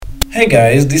Hey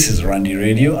guys, this is Randy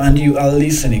Radio, and you are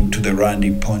listening to the Randy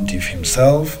Pontiff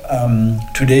himself.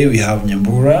 Today we have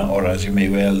Nyambura, or as you may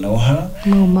well know her,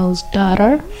 Momo's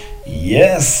daughter.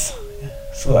 Yes,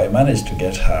 so I managed to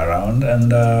get her around,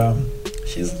 and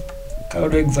she's kind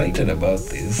of excited about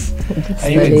this. Just Are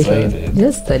you a little. excited?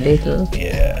 Just a little.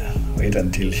 Yeah, wait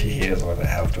until she hears what I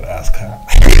have to ask her.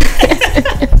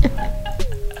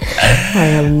 I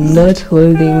am not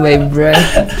holding my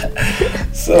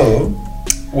breath. So,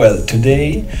 well,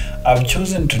 today I've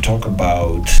chosen to talk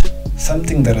about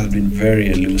something that has been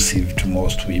very elusive to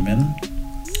most women,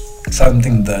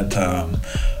 something that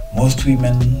most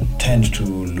women tend to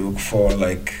look for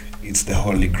like it's the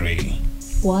holy grail.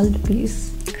 World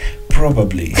peace.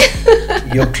 Probably.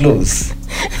 You're close.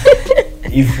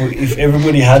 If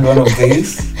everybody had one of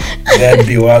these, there'd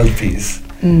be world peace.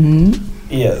 Mm-hmm.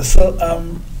 Yeah, so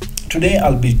today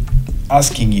I'll be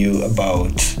asking you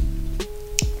about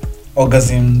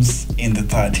orgasms in the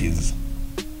 30s.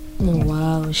 Oh,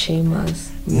 wow, shame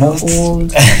us. Most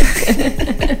Old.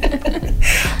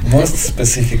 most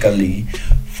specifically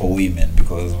for women,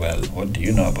 because well, what do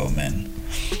you know about men?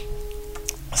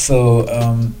 So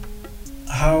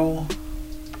how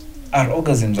are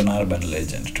orgasms an urban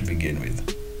legend to begin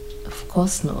with? Of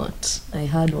course not. I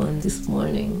had one this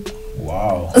morning.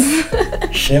 Wow.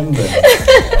 Shame them.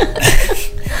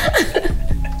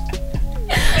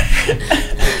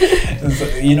 So,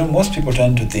 most people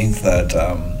tend to think that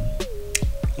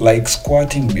like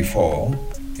squatting before,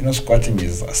 squatting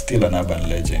is still an urban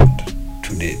legend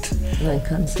to date. I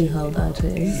can't see how that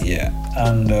is. Yeah,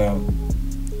 and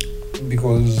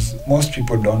because most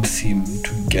people don't seem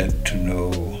to get to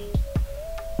know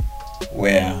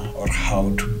where or how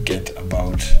to get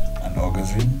about an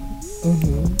orgasm.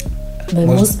 Mm-hmm. By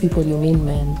most people, you mean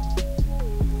men.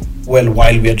 Well,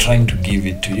 while we are trying to give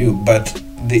it to you, but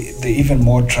the even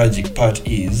more tragic part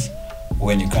is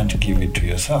when you can't give it to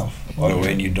yourself, or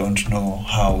when you don't know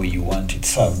how you want it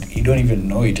served. You don't even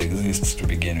know it exists to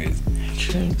begin with.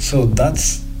 True. So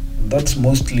that's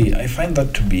mostly, I find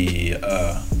that to be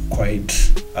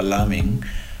quite alarming.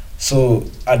 So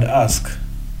I'd ask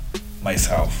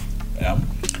myself,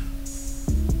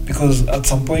 because at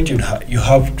some point you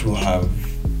have to have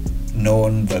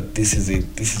known that this is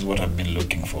it, this is what I've been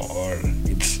looking for, or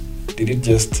did it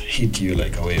just hit you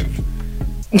like a wave?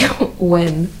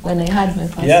 When I had my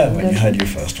first When you orgasm. had your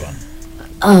first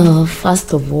one.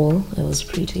 First of all, I was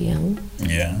pretty young.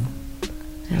 Yeah.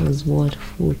 I was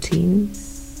 14,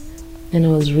 and I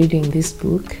was reading this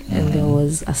book, and there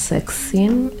was a sex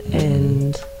scene,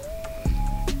 and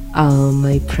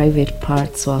my private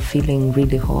parts were feeling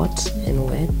really hot and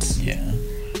wet, Yeah.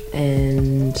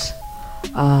 and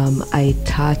I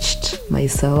touched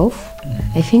myself.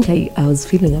 I think I was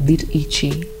feeling a bit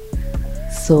itchy,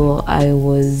 so I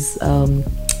was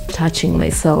touching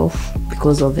myself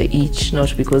because of the itch,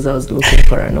 not because I was looking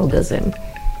for an orgasm.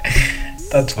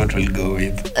 That's what we'll go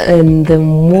with. And the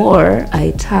more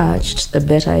I touched, the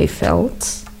better I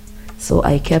felt. So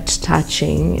I kept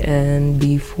touching, and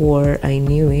before I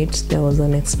knew it, there was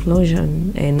an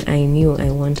explosion, and I knew I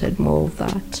wanted more of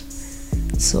that.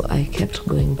 So I kept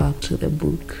going back to the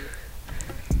book.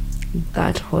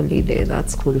 That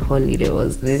school holiday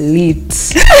was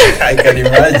lit. I can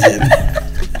imagine.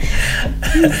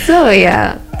 So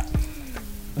yeah.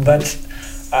 But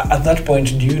at that point,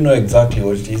 do you know exactly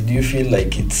what it is? Do you feel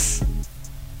like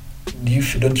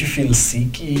don't you feel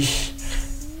sickish?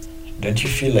 Don't you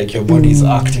feel like your body is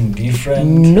acting different?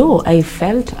 No, I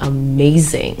felt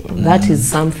amazing. That is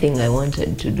something I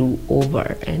wanted to do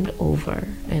over and over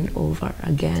and over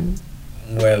again.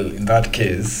 Well, in that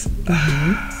case, do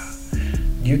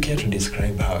you care to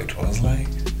describe how it was like?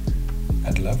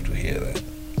 I'd love to hear that.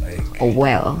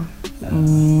 Well,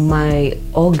 my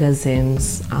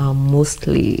orgasms are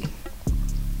mostly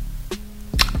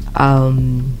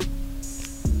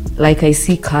like I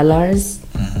see colors,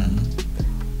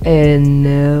 and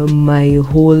my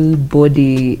whole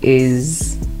body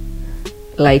is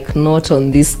like not on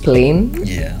this plane.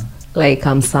 Yeah. Like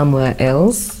I'm somewhere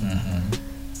else.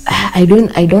 I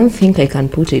don't think I can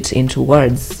put it into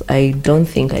words. I don't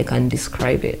think I can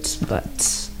describe it,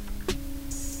 but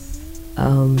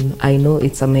I know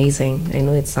it's amazing. I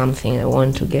know it's something I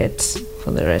want to get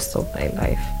for the rest of my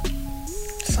life.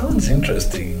 Sounds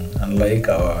interesting, unlike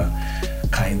our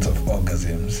kinds of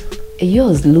orgasms.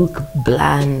 Yours look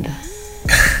bland,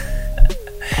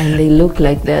 and they look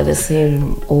like they're the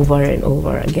same over and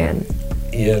over again.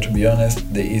 Yeah, to be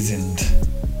honest, there isn't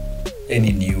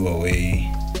any newer way.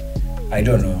 I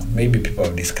don't know, maybe people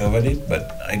have discovered it,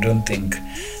 but I don't think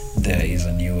there is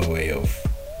a newer way of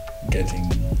getting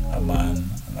a man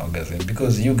an orgasm?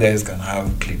 Because you guys can have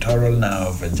clitoral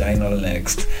now, vaginal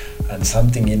next, and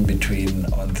something in between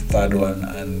on the third one,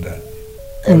 and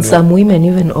And some women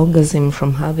even orgasm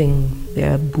from having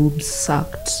their boobs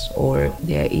sucked or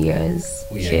their ears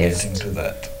we are kissed. getting to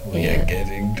that. We Yeah. are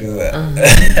getting to that. Uh-huh.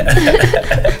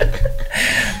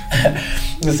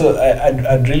 So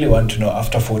I'd really want to know,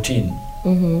 after 14,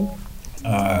 Mm-hmm.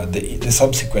 the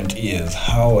subsequent years,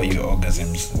 how are your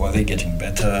orgasms? Were they getting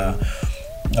better?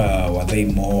 Were they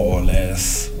more or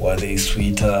less? Were they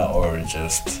sweeter or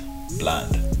just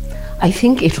bland? I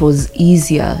think it was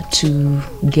easier to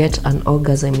get an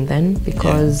orgasm then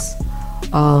because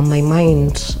my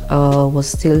mind was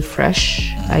still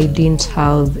fresh. I didn't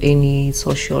have any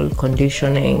social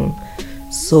conditioning.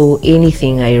 So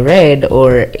anything I read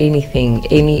or any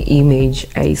image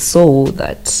I saw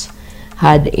that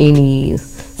had any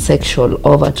sexual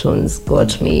overtones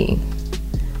got me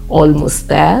almost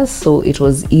there. So it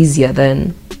was easier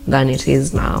then than it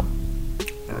is now.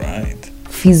 Right.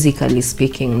 Physically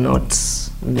speaking, not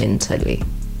mentally.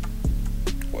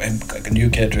 And can you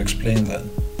care to explain that?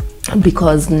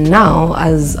 Because now,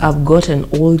 as I've gotten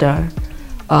older,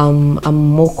 I'm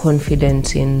more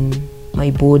confident in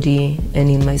my body and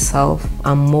in myself.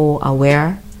 I'm more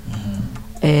aware,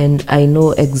 and I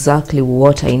know exactly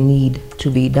what I need to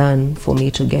be done for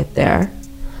me to get there.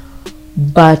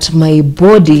 But my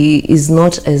body is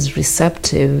not as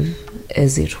receptive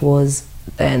as it was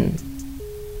then.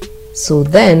 So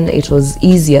then it was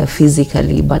easier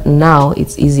physically, but now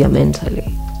it's easier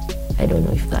mentally. I don't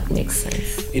know if that makes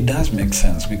sense. It does make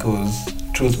sense, because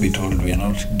truth be told, we are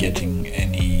not getting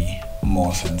any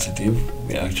more sensitive.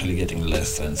 We're actually getting less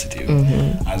sensitive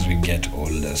as we get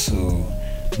older. So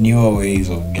newer ways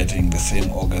of getting the same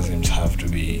orgasms have to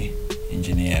be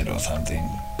engineered or something,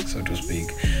 so to speak.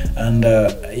 And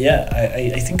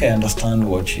I think I understand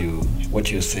what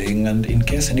you're saying. And in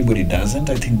case anybody doesn't,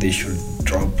 I think they should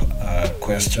drop a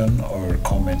question or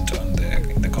comment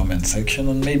in the comment section,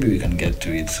 and maybe we can get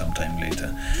to it sometime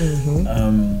later.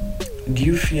 Do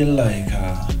you feel like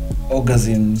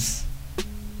orgasms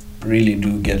really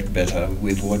do get better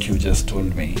with what you just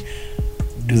told me?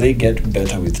 Do they get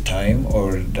better with time,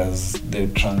 or does the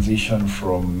transition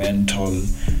from mental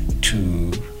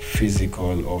to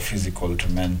physical or physical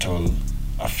to mental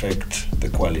affect the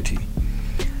quality?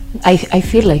 I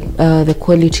feel like the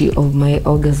quality of my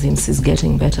orgasms is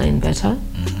getting better and better.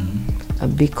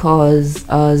 Because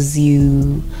as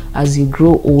you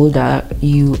grow older,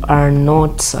 you are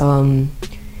not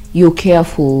you're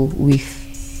careful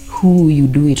with who you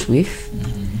do it with,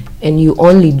 and you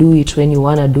only do it when you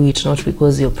want to do it, not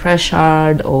because you're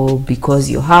pressured or because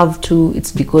you have to.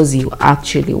 It's because you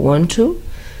actually want to.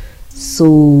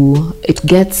 So it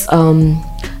gets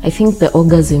I think the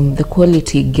orgasm, the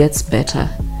quality gets better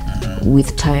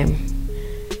with time,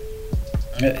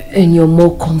 and you're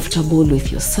more comfortable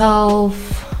with yourself.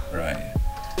 Right.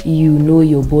 You know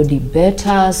your body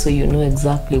better, so you know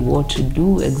exactly what to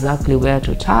do, exactly where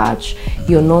to touch.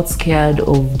 You're not scared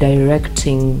of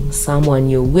directing someone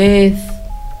you're with.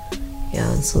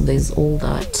 Yeah, so there's all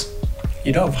that.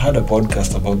 You know, I've had a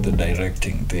podcast about the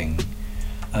directing thing,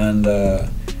 and the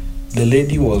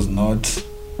lady was not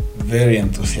very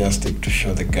enthusiastic to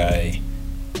show the guy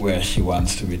where she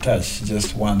wants to be touched. She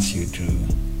just wants you to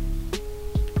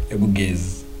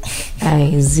gaze.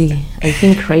 I see. I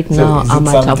think right So now is it I'm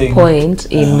at a something- point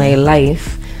in my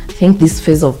life. I think this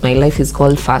phase of my life is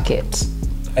called fuck it.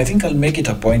 I think I'll make it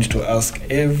a point to ask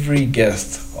every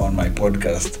guest on my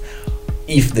podcast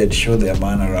if they'd show their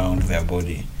man around their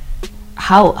body.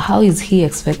 How is he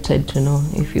expected to know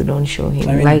if you don't show him?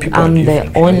 I mean, Like, people are I'm the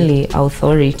different, right? only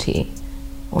authority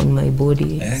on my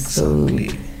body. Exactly.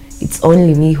 So it's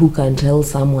only me who can tell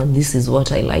someone this is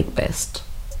what I like best.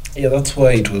 Yeah, that's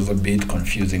why it was a bit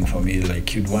confusing for me.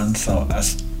 Like, you'd want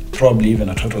probably even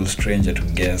a total stranger to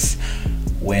guess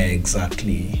where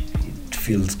exactly it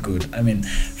feels good. I mean,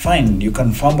 fine, you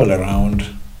can fumble around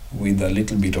with a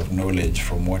little bit of knowledge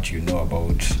from what you know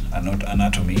about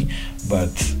anatomy,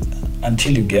 but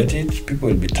until you get it, people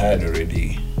will be tired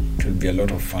already. It will be a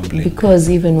lot of fumbling. Because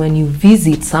even when you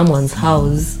visit someone's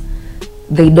house,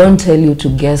 they don't tell you to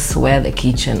guess where the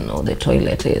kitchen or the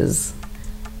toilet is.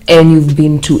 And you've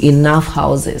been to enough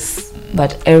houses,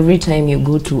 but every time you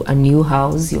go to a new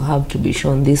house, you have to be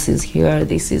shown this is here,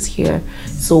 this is here.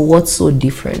 So what's so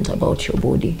different about your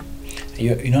body?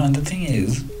 You know, and the thing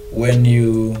is, when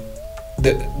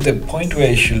the point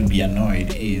where you should be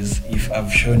annoyed is if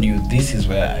I've shown you this is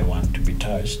where I want to be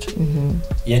touched,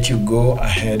 yet you go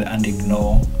ahead and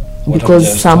ignore what I've Because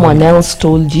just someone told you. else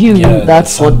told you Yeah,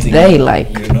 that's what something, they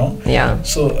like. you know. Yeah.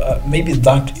 So maybe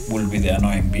that will be the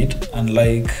annoying bit. And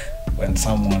like when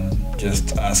someone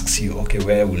just asks you, okay,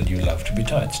 where will you love to be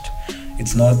touched?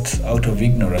 It's not out of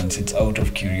ignorance, it's out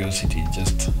of curiosity.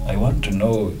 Just, I want to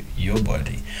know your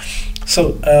body.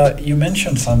 So you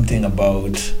mentioned something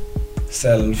about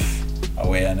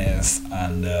self-awareness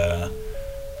and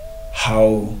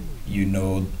how you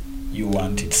know you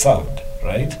want it served,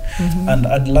 right? And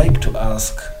I'd like to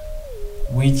ask,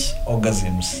 which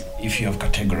orgasms, if you have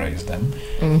categorized them,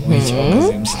 which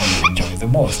orgasms do you enjoy the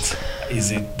most?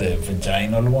 Is it the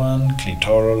vaginal one,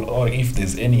 clitoral, or if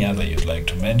there's any other you'd like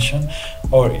to mention,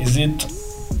 or is it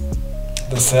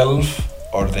the self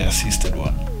or the assisted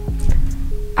one?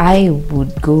 I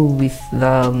would go with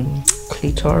the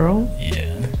clitoral.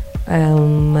 Yeah.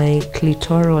 My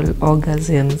clitoral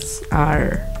orgasms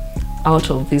are out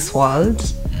of this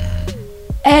world.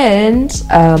 And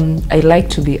I like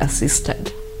to be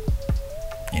assisted.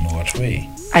 In what way?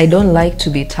 I don't like to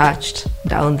be touched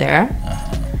down there.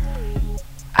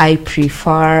 I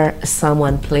prefer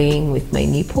someone playing with my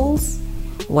nipples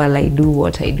while I do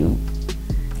what I do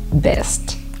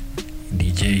best.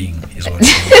 DJing is what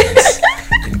it is.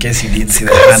 In case you didn't see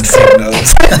the hand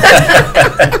signals.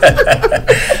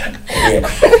 Yeah.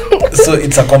 So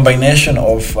it's a combination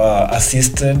of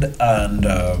assisted and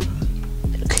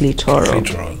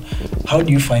clitoral. How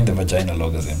do you find the vaginal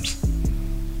orgasms?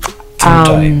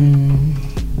 Time.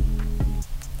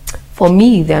 For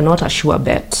me, they're not a sure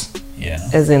bet. Yeah.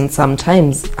 As in,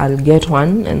 sometimes I'll get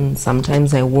one and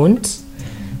sometimes I won't.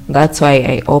 That's why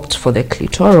I opt for the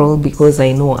clitoral, because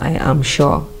I know I am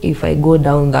sure if I go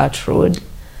down that road,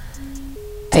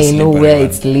 I know where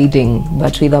it's leading.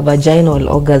 But with a vaginal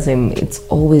orgasm, it's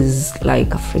always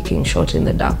like a freaking shot in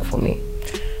the dark for me.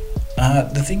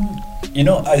 The thing,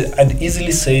 I'd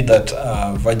easily say that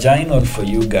vaginal for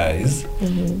you guys,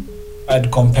 I'd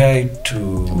compare it to...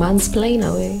 Mansplain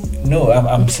away. No,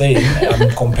 I'm saying, I'm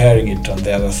comparing it on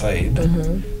the other side.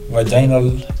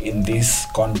 Vaginal in this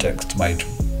context might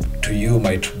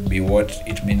be what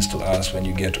it means to us when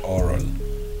you get oral.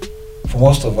 For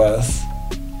most of us,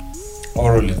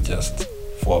 oral is just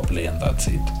foreplay and that's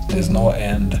it. There's no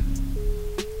end,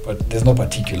 but there's no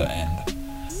particular end.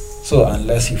 So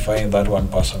unless you find that one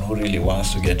person who really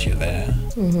wants to get you there,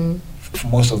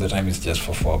 most of the time it's just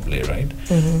for foreplay, right?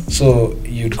 So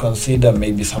you'd consider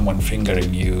maybe someone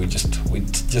fingering you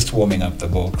just warming up the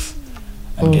box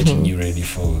and getting you ready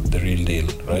for the real deal,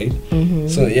 right?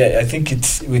 So yeah, I think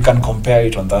we can compare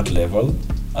it on that level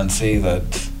and say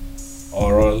that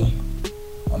oral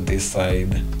on this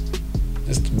side,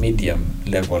 just medium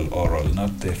level oral,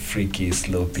 not the freaky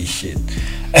sloppy shit.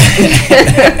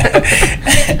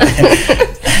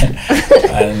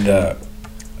 And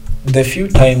the few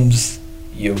times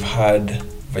you've had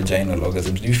vaginal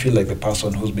orgasms, do you feel like the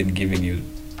person who's been giving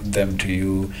them to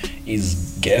you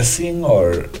is guessing,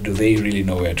 or do they really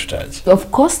know where to touch?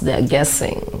 Of course they're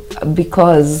guessing,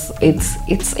 because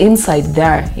it's inside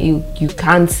there. You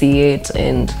can't see it,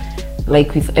 and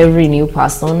like with every new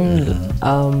person,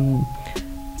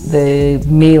 the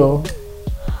male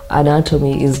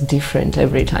anatomy is different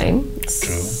every time.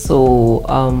 True. So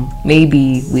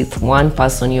maybe with one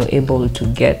person you're able to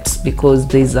get, because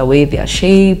there's a way they're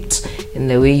shaped and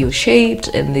the way you're shaped,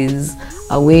 and there's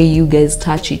a way you guys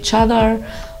touch each other.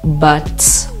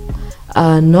 But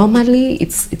normally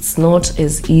it's not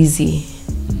as easy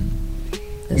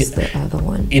as the other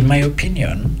one. In my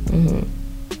opinion,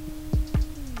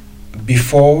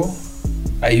 before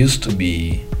I used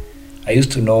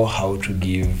to know how to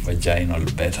give vaginal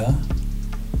better.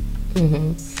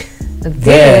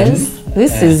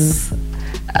 This is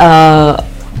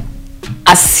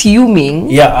assuming.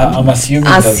 Yeah, I'm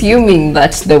assuming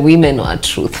that the women were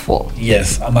truthful.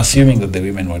 Yes, I'm assuming that the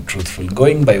women were truthful.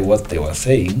 Going by what they were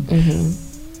saying,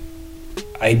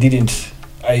 I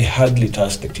hardly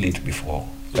touched the clit before.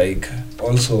 Like,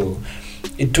 also,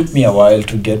 it took me a while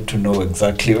to get to know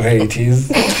exactly where it is.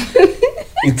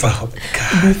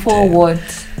 Before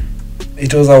what?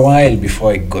 It was a while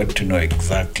before I got to know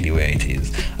exactly where it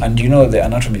is. And the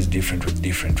anatomy is different with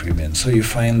different women. So you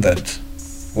find that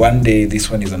one day this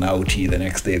one is an outie, the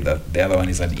next day that the other one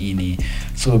is an innie.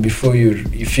 So before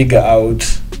you figure out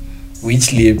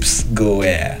which lips go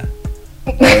where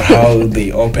or how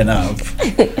they open up,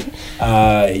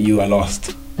 you are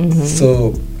lost.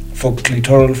 So for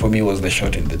clitoral, for me, was the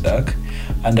shot in the dark,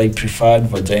 and I preferred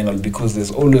vaginal because there's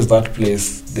always that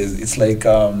place. It's like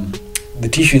the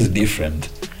tissue is different,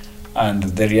 and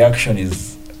the reaction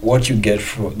is what you get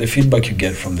from the feedback you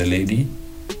get from the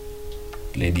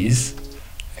ladies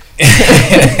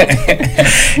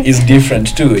is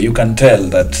different too. You can tell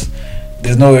that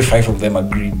there's no way 5 of them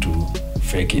agreed to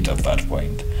fake it at that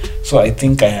point. So I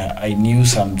think I knew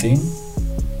something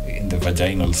in the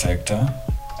vaginal sector.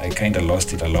 I kind of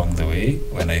lost it along the way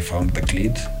when I found the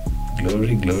clit.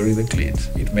 Glory, glory, the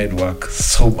clit. It made work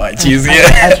so much easier.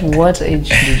 At what age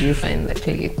did you find the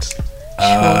clit?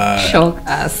 Shock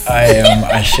us. I am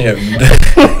ashamed.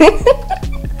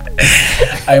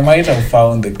 I might have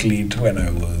found the clit when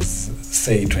I was,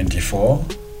 say, 24.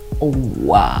 Oh,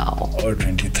 wow. Or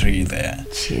 23 there.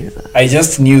 Jesus. I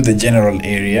just knew the general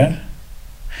area.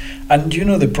 And you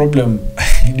know the problem,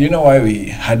 do you know why we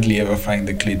hardly ever find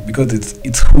the clit? Because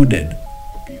it's hooded.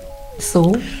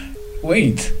 So?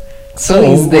 Wait. So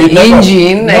is the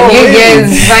engine, and you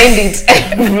guys find it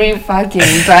every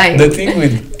fucking time. The thing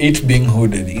with it being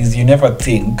hooded is you never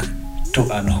think to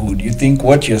unhood. You think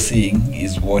what you're seeing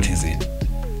is what is it.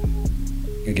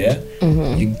 You get?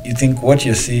 Mm-hmm. You think what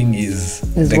you're seeing is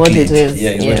the what clit. it is.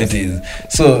 Yeah, is what it is.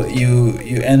 So you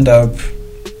end up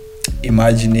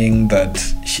imagining that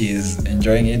she's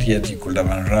enjoying it, yet you could have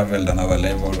unraveled another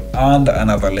level and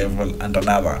another level and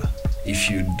another if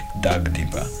you dug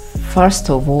deeper. First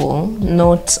of all,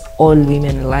 not all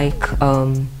women like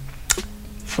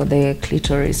for the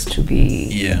clitoris to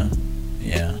be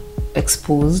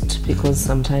exposed, because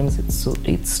sometimes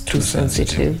it's too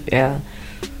sensitive. Yeah.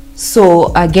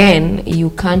 So again, you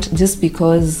can't, just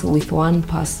because with one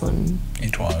person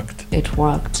it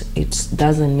worked, it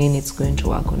doesn't mean it's going to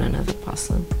work on another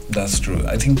person. That's true.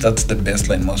 I think that's the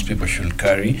baseline most people should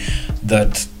carry,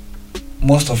 that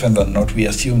most often than not we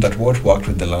assume that what worked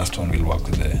with the last one will work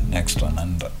with the next one,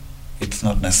 and it's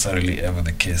not necessarily ever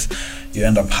the case. You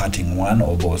end up hurting one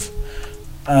or both.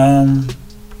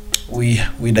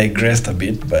 We digressed a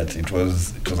bit, but it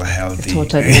was a healthy,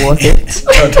 totally worth it.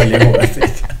 Totally worth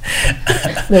it.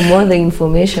 The more the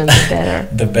information, the better.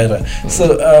 The better.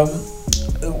 So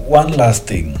one last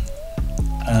thing,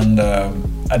 and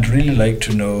I'd really like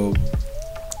to know,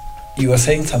 you were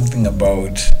saying something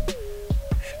about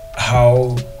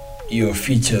how your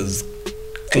features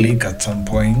click at some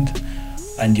point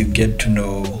and you get to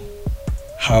know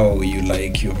how you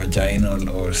like your vaginal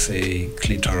or say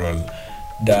clitoral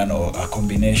done, or a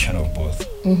combination of both.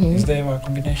 Mm-hmm. Is there ever a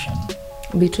combination?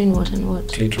 Between what and what?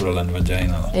 Clitoral and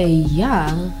vaginal.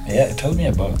 Yeah. Yeah, tell me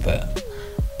about that.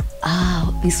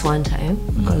 This one time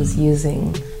I was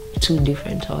using 2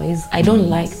 different toys. I don't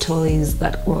like toys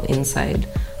that go inside.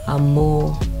 I'm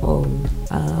more of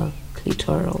a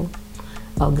clitoral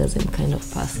orgasm kind of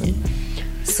person.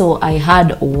 So I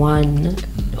had one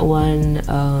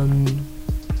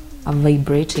a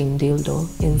vibrating dildo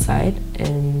inside,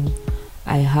 and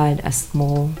I had a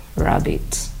small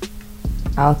rabbit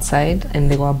outside,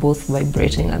 and they were both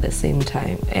vibrating at the same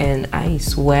time, and I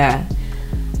swear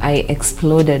I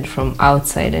exploded from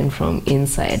outside and from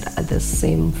inside at the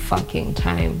same fucking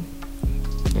time,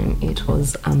 and it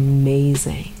was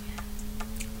amazing.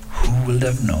 Who would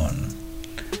have known?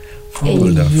 Who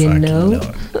would have fucking known?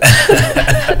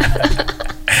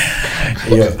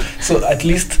 Yeah. So at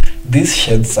least this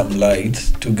sheds some light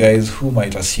to guys who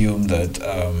might assume that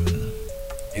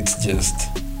it's just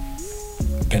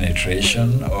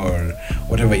penetration or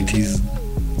whatever it is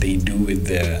they do with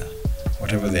their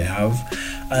whatever they have,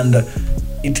 and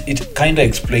it kind of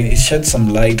explains, it sheds some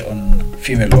light on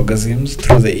female orgasms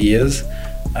through the years,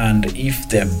 and if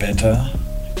they're better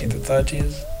in the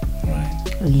 30s, right?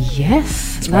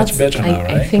 Yes, it's much better now,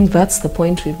 right? I think that's the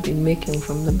point we've been making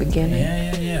from the beginning.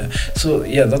 Yeah. So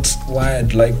yeah, that's why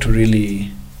I'd like to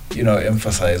really,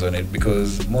 emphasize on it,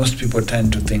 because most people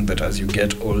tend to think that as you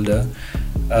get older,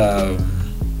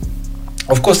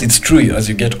 of course it's true, as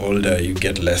you get older you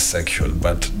get less sexual,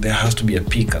 but there has to be a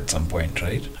peak at some point,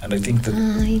 right? And I think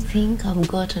I've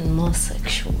gotten more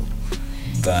sexual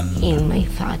than in my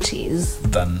 30s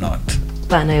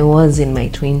than I was in my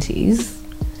 20s.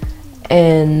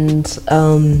 And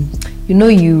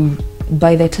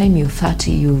by the time you're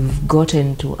 30, you've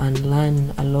gotten to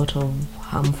unlearn a lot of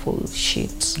harmful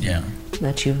shit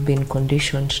that you've been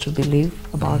conditioned to believe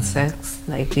about sex.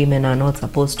 Like, women are not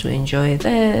supposed to enjoy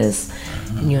this,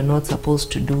 and you're not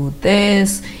supposed to do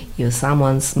this, you're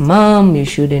someone's mom, you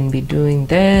shouldn't be doing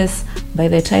this. By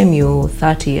the time you're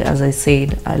 30, as I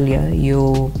said earlier,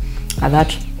 you're at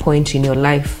that point in your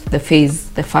life, the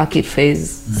fuck it phase.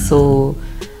 So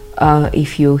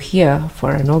if you're here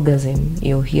for an orgasm,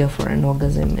 you're here for an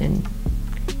orgasm, and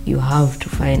you have to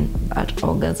find that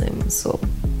orgasm. So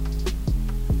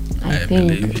I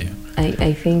think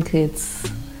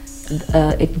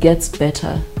it gets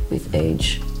better with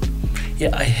age.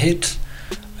 Yeah, I hate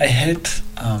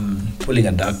pulling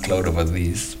a dark cloud over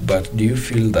this, but do you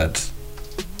feel that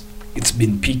it's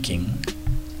been peaking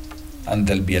and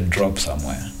there'll be a drop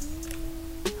somewhere?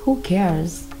 Who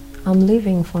cares? I'm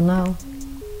leaving for now.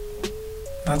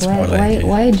 That's more like it.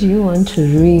 Why do you want to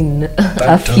ruin a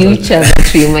totally- future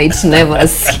that we might never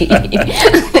see?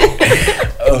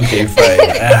 Okay, fine.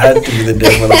 I had to be the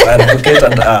devil's advocate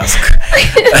and ask.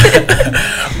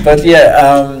 But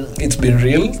yeah, it's been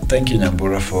real. Thank you,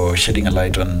 Nyambura, for shedding a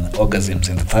light on orgasms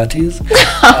in the 30s.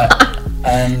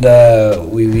 And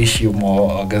we wish you more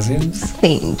orgasms.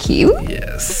 Thank you.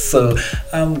 Yes. So,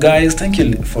 guys, thank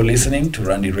you for listening to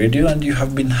Randy Radio, and you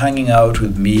have been hanging out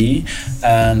with me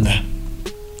and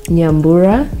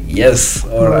Nyambura, yes,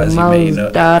 or as you may know,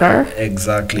 daughter.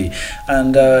 exactly.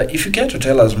 And if you care to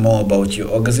tell us more about your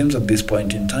orgasms at this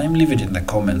point in time, leave it in the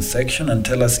comments section and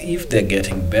tell us if they're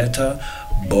getting better,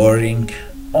 boring,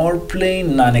 or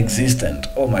plain non-existent.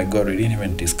 Oh my God, we didn't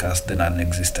even discuss the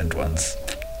non-existent ones.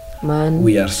 Man,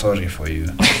 We are sorry for you.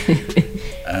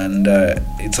 And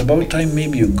it's about time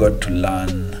maybe you got to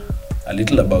learn a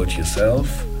little about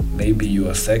yourself, maybe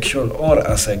your sexual or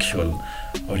asexual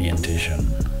orientation.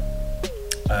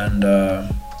 And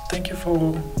thank you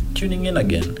for tuning in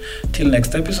again. Till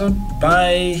next episode,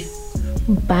 bye.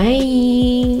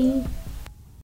 bye.